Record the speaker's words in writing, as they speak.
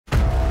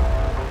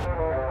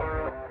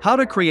How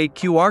to create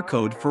QR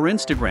code for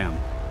Instagram.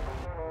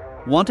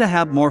 Want to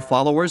have more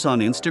followers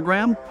on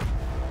Instagram?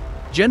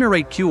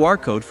 Generate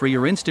QR code for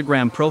your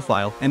Instagram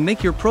profile and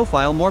make your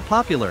profile more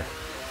popular.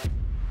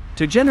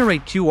 To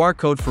generate QR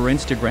code for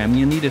Instagram,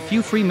 you need a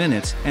few free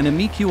minutes and a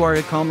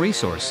MeQR.com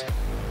resource.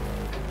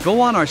 Go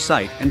on our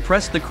site and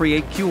press the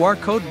Create QR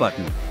Code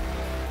button.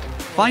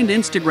 Find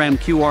Instagram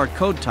QR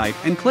code type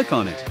and click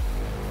on it.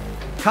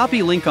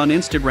 Copy link on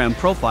Instagram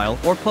profile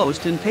or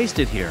post and paste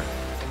it here.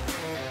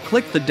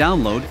 Click the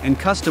Download and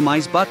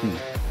Customize button.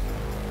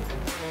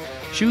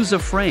 Choose a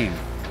frame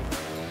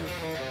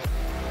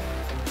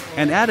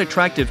and add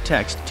attractive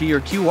text to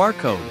your QR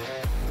code.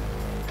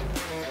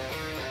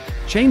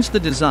 Change the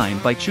design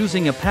by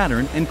choosing a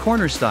pattern and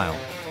corner style.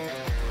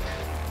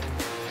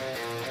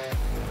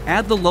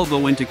 Add the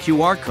logo into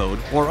QR code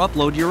or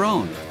upload your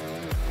own.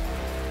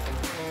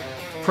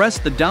 Press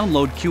the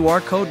Download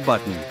QR code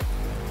button.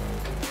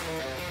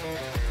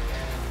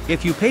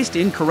 If you paste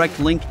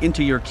incorrect link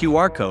into your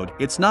QR code,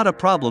 it's not a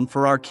problem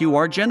for our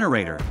QR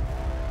generator.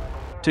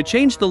 To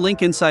change the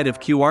link inside of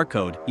QR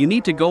code, you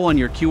need to go on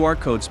your QR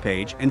codes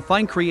page and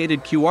find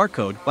Created QR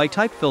Code by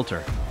Type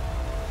Filter.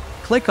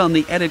 Click on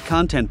the Edit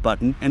Content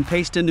button and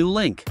paste a new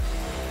link.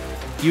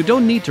 You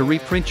don't need to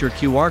reprint your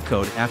QR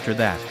code after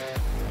that.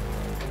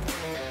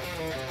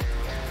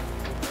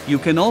 You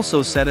can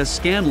also set a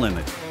scan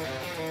limit.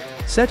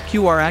 Set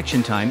QR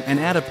action time and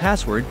add a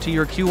password to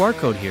your QR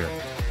code here.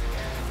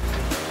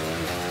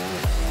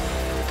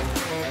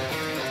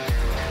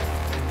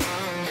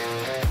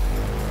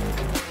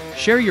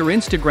 Share your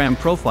Instagram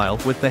profile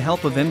with the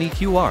help of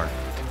MeQR.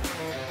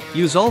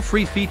 Use all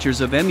free features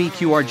of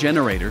MeQR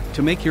Generator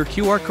to make your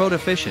QR code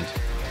efficient.